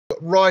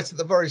right at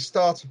the very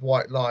start of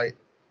White Light,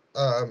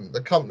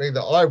 the company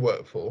that I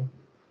worked for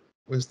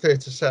was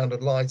Theatre Sound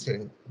and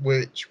Lighting,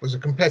 which was a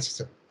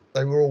competitor.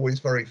 They were always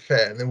very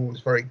fair and they were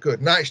always very good.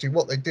 And actually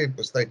what they did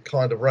was they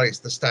kind of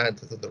raised the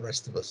standard of the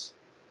rest of us.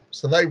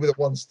 So they were the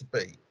ones to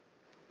beat.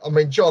 I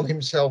mean, John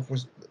himself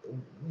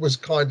was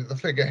kind of the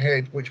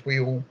figurehead which we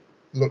all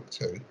looked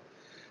to.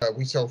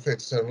 We sell Theatre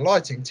Sound and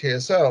Lighting,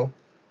 TSL,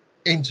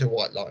 into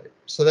White Light.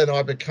 So then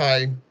I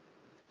became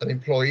an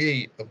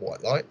employee of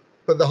White Light.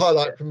 But the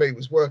highlight for me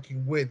was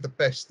working with the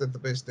best of the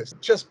business.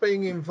 Just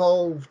being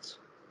involved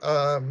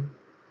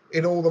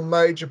in all the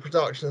major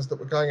productions that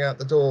were going out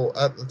the door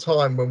at the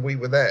time when we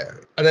were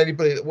there. And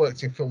anybody that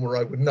worked in Film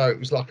Road would know it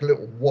was like a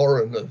little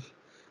warren of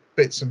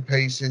bits and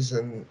pieces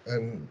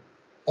and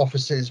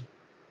offices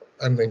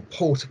and then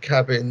porter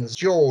cabins.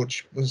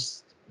 George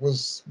was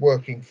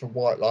working for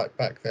White Light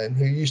back then,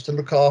 who used to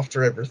look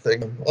after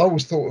everything. I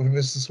always thought of him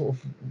as the sort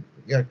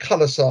of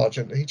colour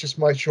sergeant. He just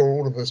made sure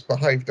all of us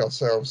behaved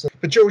ourselves.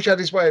 But George had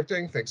his way of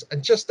doing things.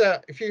 And just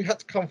out, if you had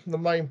to come from the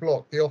main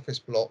block, the office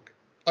block,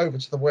 over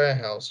to the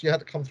warehouse, you had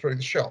to come through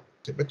the shop.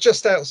 But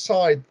just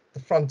outside the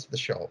front of the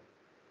shop,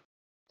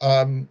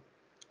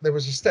 there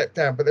was a step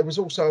down, but there was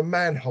also a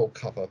manhole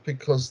cover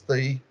because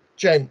there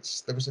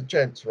was a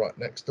gents right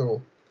next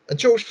door. And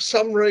George, for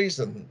some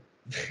reason,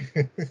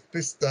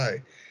 this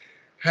day,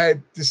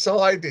 had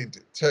decided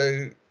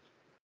to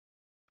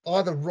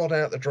either rod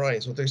out the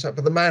drains or do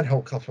something, but the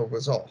manhole cover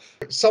was off.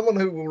 Someone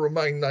who will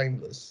remain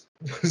nameless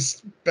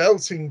was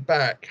belting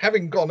back,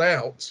 having gone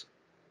out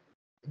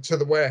to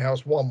the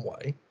warehouse one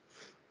way.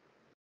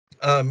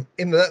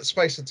 In that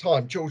space of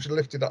time, George had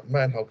lifted up the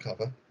manhole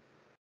cover,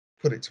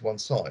 put it to one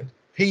side.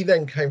 He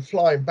then came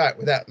flying back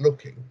without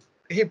looking.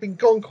 He had been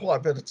gone quite a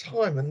bit of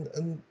time,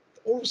 and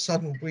all of a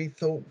sudden we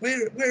thought,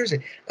 where is he?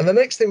 And the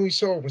next thing we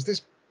saw was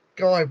this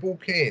guy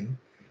walk in,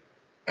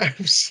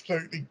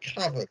 absolutely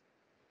covered.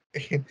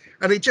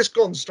 And he'd just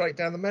gone straight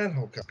down the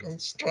manhole, gone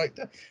straight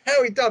down.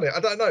 How he'd done it, I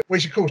don't know.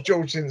 Which, of course,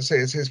 George didn't see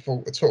as his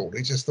fault at all.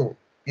 He just thought,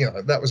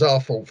 that was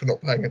our fault for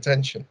not paying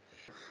attention.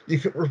 You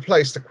could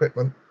replace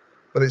equipment,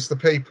 but it's the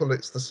people,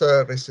 it's the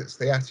service, it's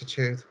the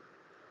attitude,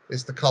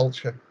 it's the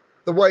culture.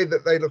 The way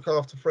that they look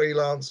after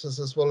freelancers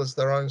as well as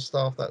their own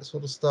staff, that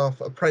sort of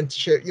stuff,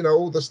 apprenticeship,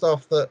 all the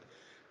stuff that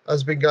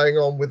has been going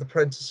on with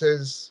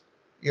apprentices,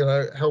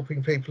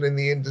 helping people in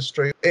the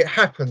industry. It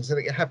happens,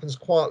 and it happens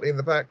quietly in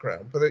the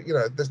background, but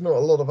there's not a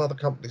lot of other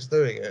companies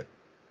doing it.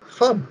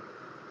 Fun,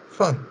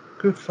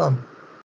 good fun.